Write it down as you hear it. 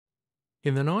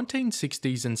In the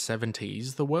 1960s and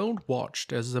 70s, the world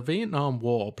watched as the Vietnam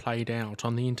War played out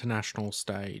on the international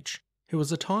stage. It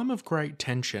was a time of great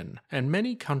tension, and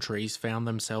many countries found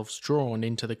themselves drawn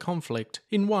into the conflict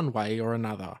in one way or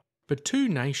another. But two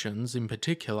nations in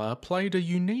particular played a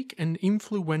unique and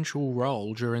influential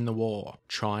role during the war.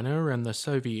 China and the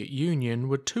Soviet Union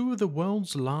were two of the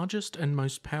world's largest and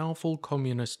most powerful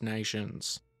communist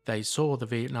nations. They saw the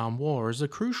Vietnam War as a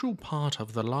crucial part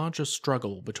of the larger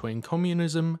struggle between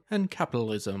communism and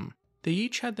capitalism. They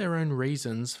each had their own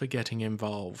reasons for getting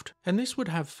involved, and this would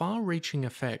have far-reaching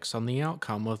effects on the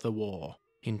outcome of the war.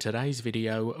 In today's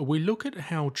video, we look at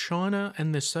how China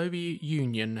and the Soviet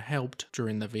Union helped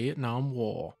during the Vietnam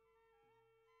War.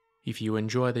 If you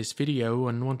enjoy this video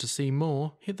and want to see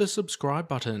more, hit the subscribe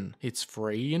button. It's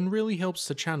free and really helps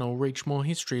the channel reach more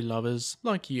history lovers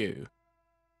like you.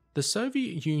 The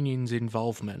Soviet Union's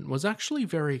involvement was actually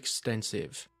very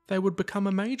extensive. They would become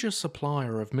a major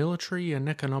supplier of military and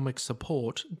economic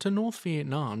support to North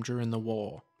Vietnam during the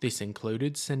war. This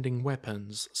included sending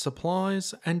weapons,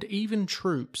 supplies, and even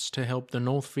troops to help the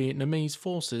North Vietnamese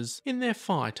forces in their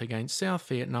fight against South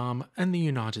Vietnam and the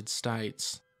United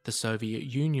States. The Soviet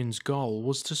Union's goal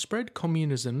was to spread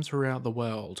communism throughout the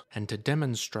world and to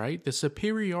demonstrate the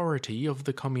superiority of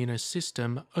the communist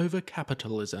system over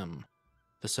capitalism.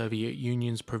 The Soviet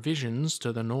Union's provisions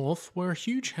to the north were a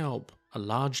huge help. A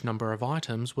large number of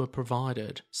items were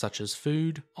provided, such as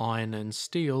food, iron and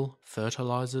steel,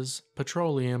 fertilizers,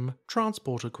 petroleum,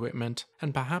 transport equipment,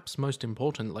 and perhaps most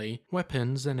importantly,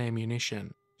 weapons and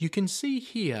ammunition. You can see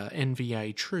here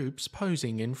NVA troops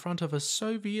posing in front of a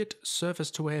Soviet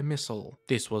surface-to-air missile.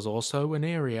 This was also an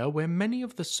area where many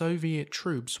of the Soviet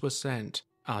troops were sent.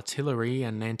 Artillery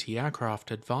and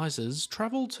anti-aircraft advisors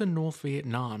travelled to North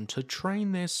Vietnam to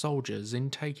train their soldiers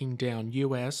in taking down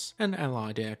US and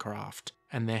Allied aircraft,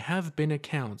 and there have been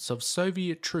accounts of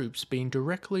Soviet troops being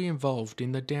directly involved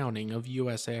in the downing of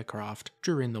US aircraft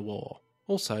during the war.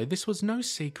 Also, this was no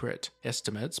secret.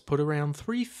 Estimates put around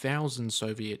 3,000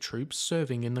 Soviet troops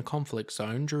serving in the conflict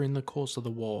zone during the course of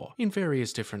the war, in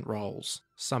various different roles.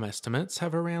 Some estimates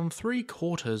have around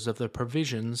 3/4 of the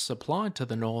provisions supplied to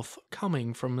the North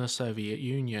coming from the Soviet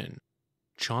Union.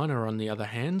 China, on the other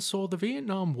hand, saw the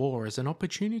Vietnam War as an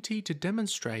opportunity to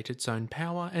demonstrate its own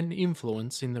power and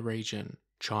influence in the region.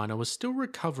 China was still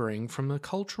recovering from the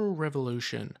Cultural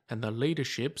Revolution, and the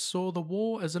leadership saw the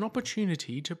war as an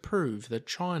opportunity to prove that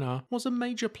China was a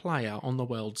major player on the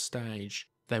world stage.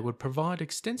 They would provide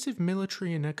extensive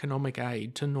military and economic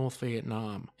aid to North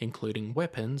Vietnam, including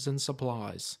weapons and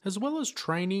supplies, as well as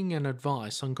training and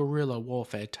advice on guerrilla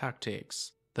warfare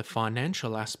tactics. The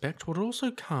financial aspect would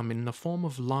also come in the form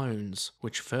of loans,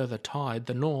 which further tied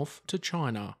the North to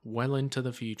China well into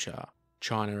the future.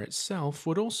 China itself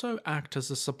would also act as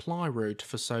a supply route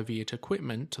for Soviet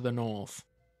equipment to the north.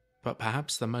 But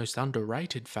perhaps the most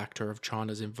underrated factor of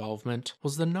China's involvement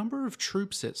was the number of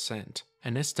troops it sent.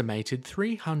 An estimated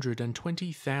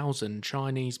 320,000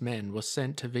 Chinese men were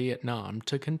sent to Vietnam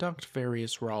to conduct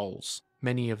various roles.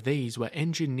 Many of these were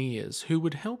engineers who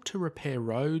would help to repair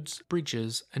roads,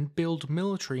 bridges, and build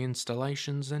military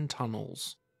installations and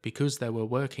tunnels. Because they were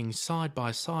working side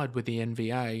by side with the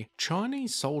NVA,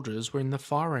 Chinese soldiers were in the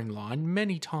firing line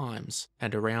many times,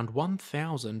 and around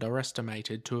 1,000 are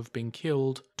estimated to have been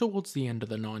killed towards the end of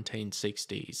the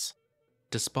 1960s.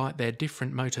 Despite their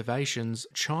different motivations,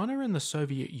 China and the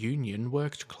Soviet Union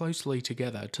worked closely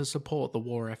together to support the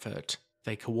war effort.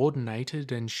 They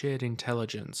coordinated and shared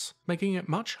intelligence, making it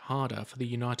much harder for the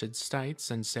United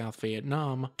States and South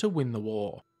Vietnam to win the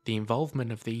war. The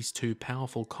involvement of these two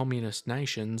powerful communist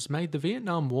nations made the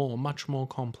Vietnam War much more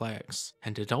complex,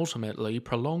 and it ultimately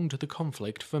prolonged the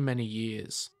conflict for many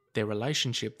years. Their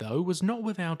relationship, though, was not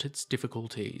without its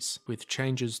difficulties. With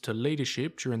changes to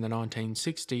leadership during the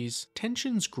 1960s,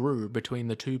 tensions grew between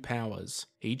the two powers,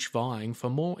 each vying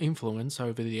for more influence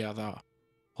over the other.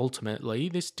 Ultimately,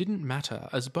 this didn't matter,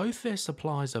 as both their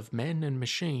supplies of men and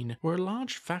machine were a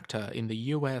large factor in the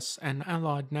US and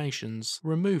Allied nations'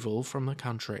 removal from the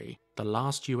country. The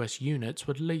last US units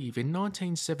would leave in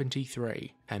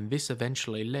 1973, and this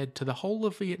eventually led to the whole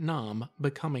of Vietnam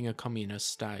becoming a communist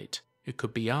state. It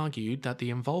could be argued that the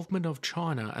involvement of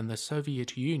China and the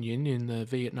Soviet Union in the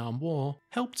Vietnam War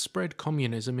helped spread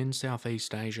communism in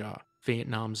Southeast Asia.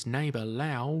 Vietnam's neighbour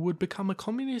Laos would become a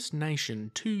communist nation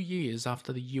 2 years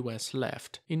after the US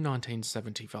left in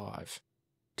 1975.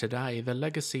 Today, the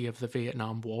legacy of the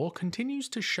Vietnam War continues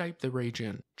to shape the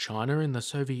region. China and the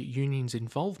Soviet Union's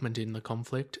involvement in the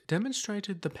conflict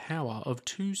demonstrated the power of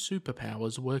two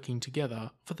superpowers working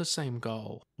together for the same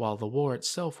goal. While the war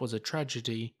itself was a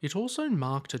tragedy, it also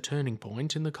marked a turning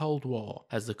point in the Cold War,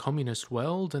 as the communist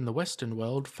world and the Western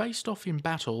world faced off in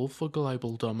battle for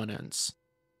global dominance.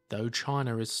 Though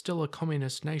China is still a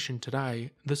communist nation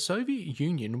today, the Soviet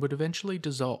Union would eventually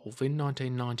dissolve in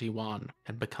 1991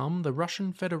 and become the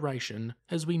Russian Federation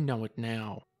as we know it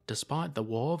now. Despite the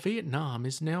war, Vietnam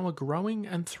is now a growing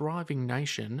and thriving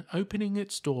nation opening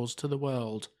its doors to the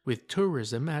world, with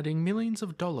tourism adding millions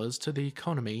of dollars to the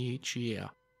economy each year.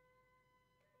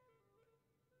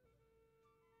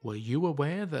 Were you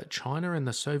aware that China and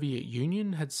the Soviet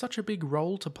Union had such a big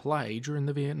role to play during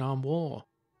the Vietnam War?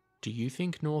 Do you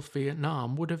think North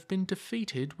Vietnam would have been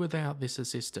defeated without this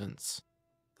assistance?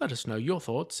 Let us know your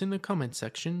thoughts in the comment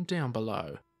section down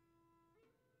below.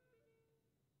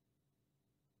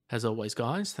 As always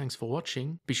guys, thanks for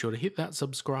watching. Be sure to hit that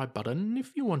subscribe button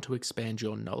if you want to expand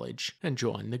your knowledge and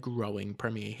join the growing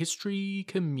Premier History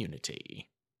community.